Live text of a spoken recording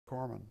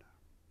corpsman.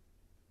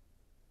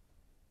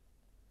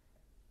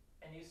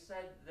 And you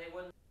said they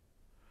wouldn't...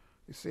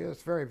 You see,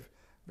 it's very,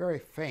 very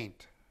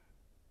faint.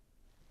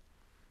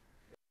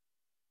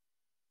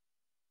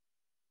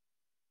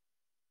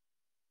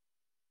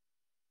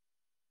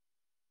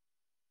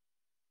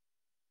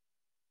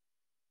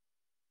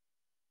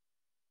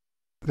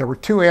 There were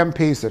two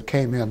MPs that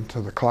came into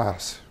the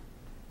class,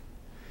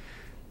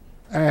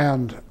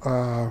 and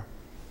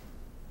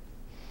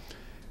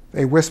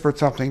they whispered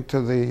something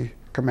to the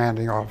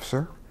commanding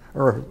officer,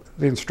 or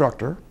the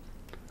instructor,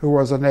 who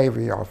was a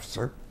Navy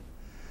officer.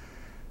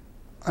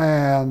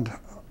 And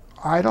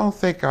I don't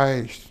think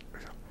I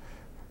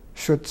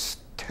should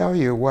tell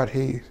you what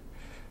he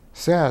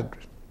said.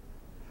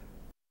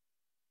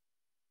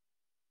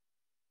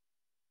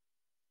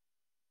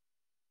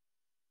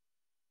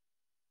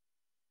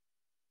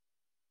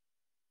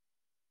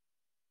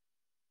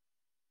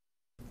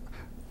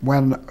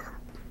 When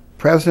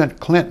President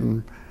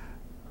Clinton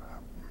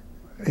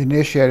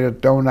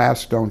initiated Don't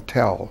Ask, Don't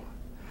Tell,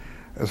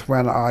 is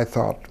when I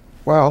thought,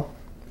 well,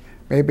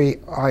 maybe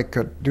I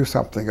could do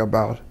something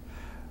about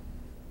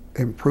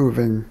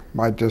improving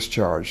my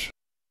discharge.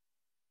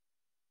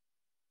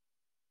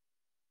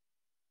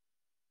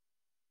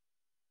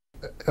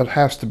 It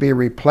has to be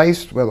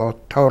replaced with a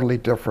totally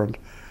different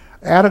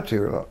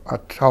attitude, a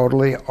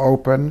totally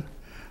open,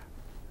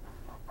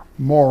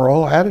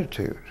 moral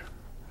attitude.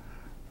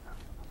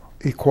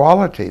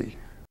 Equality.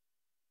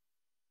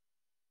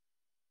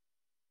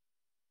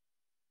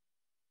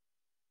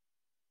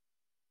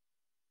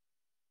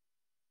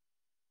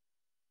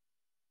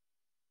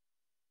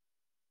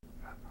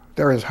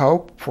 There is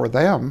hope for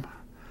them,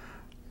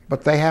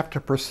 but they have to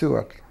pursue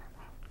it.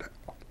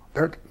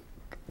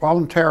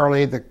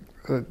 Voluntarily, the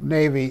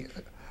Navy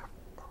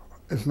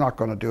is not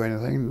going to do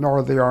anything,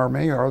 nor the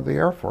Army or the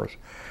Air Force.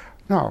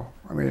 No,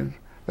 I mean,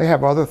 they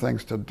have other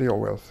things to deal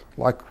with,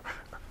 like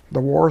the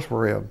wars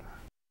we're in.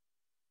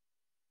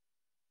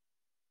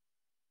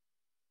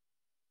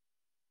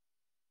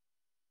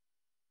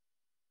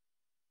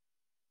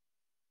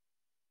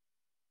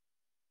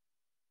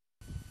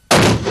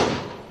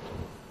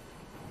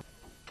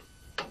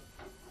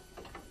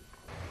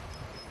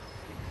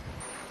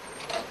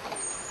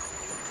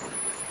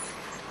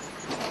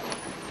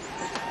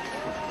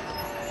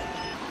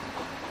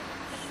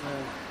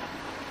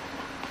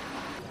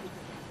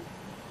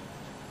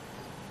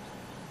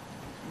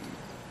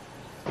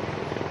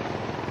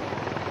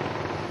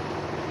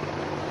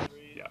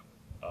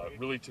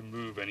 Really to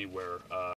move anywhere.